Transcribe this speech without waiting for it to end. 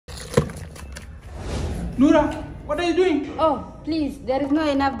Nura, what are you doing? Oh, please, there is not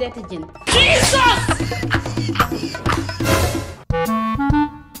enough detergent. Jesus!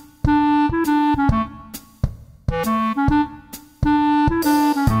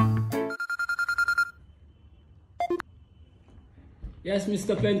 Yes,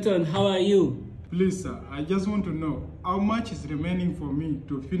 Mr. Penton, how are you? Please, sir, I just want to know how much is remaining for me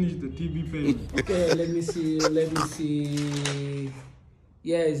to finish the TB payment. Okay, let me see.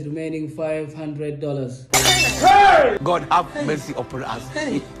 Yeah, it's remaining $500. Hey! God have mercy upon us.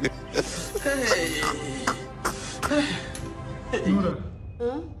 Hey! Nura,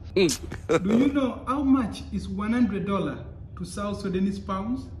 do you know how much is $100 to South Sudanese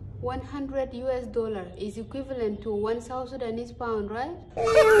pounds? 100 US dollar is equivalent to 1 South Sudanese pound, right?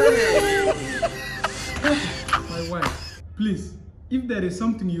 My wife, please, if there is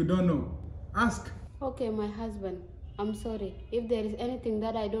something you don't know, ask. Okay, my husband, I'm sorry. If there is anything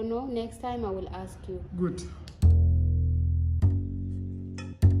that I don't know, next time I will ask you. Good.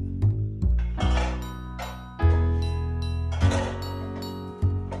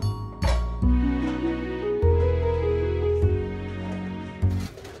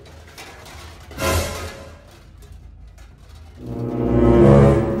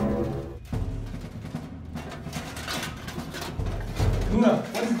 Nura,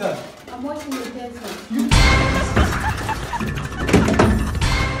 what is that? I'm washing utensils.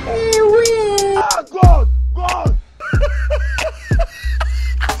 Ah, God! God!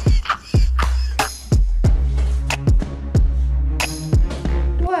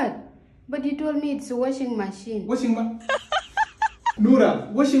 What? But you told me it's a washing machine.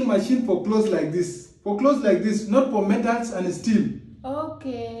 Nura, washing machine for clothes like this. For clothes like this, not for metals and steel.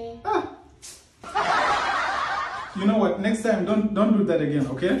 Okay. You know what? Next time, don't do that again,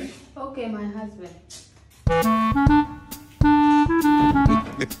 okay? Okay, my husband.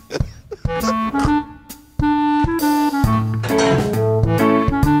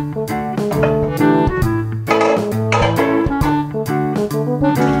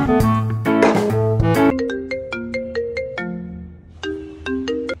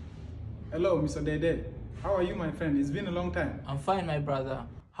 Hello, Mr. Dede. How are you, my friend? It's been a long time. I'm fine, my brother.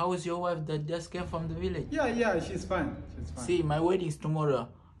 How is your wife that just came from the village? Yeah, she's fine. See, my wedding is tomorrow,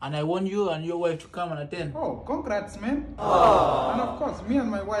 and I want you and your wife to come and attend. Oh, congrats, man. Aww. And of course, me and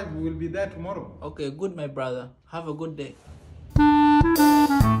my wife will be there tomorrow. Okay, good, my brother. Have a good day.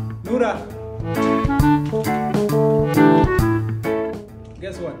 Nura.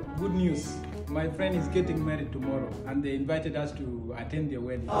 Guess what? Good news. My friend is getting married tomorrow, and they invited us to attend their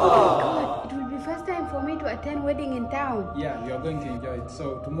wedding. God, it will be first time for me to attend wedding in town. Yeah, you are going to enjoy it.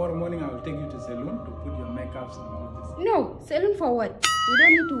 So tomorrow morning, I will take you to salon to put your makeups and all this. No, salon for what? We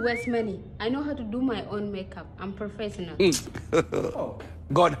don't need to waste money. I know how to do my own makeup. I'm professional. Oh,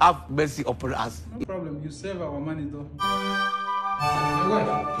 God have mercy upon us. no problem. You save our money though. My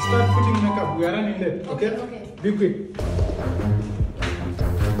wife, start putting makeup. We are running late. Okay? Okay. Be quick.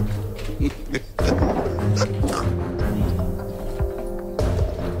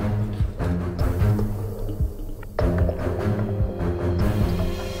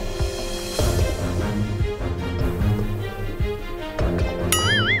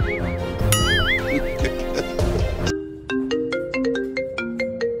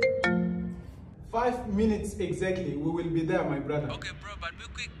 5 minutes exactly. We will be there, my brother. Okay, bro, but be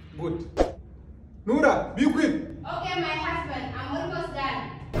quick. Good. Nura, be quick. Okay, my husband, I'm almost done.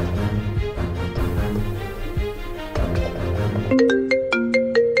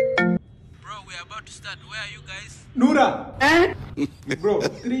 Bro, we are about to start. Where are you guys? Nura. Bro,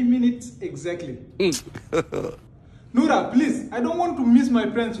 3 minutes exactly. Nura, please. I don't want to miss my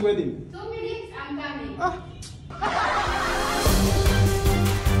friend's wedding. 2 minutes, I'm coming.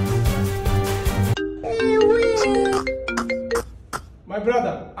 My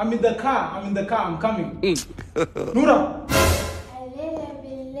brother, I'm in the car. I'm coming. Nura.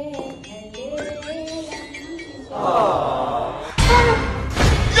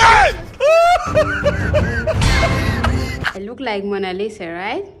 I look like Mona Lisa,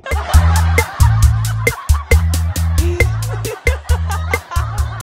 right?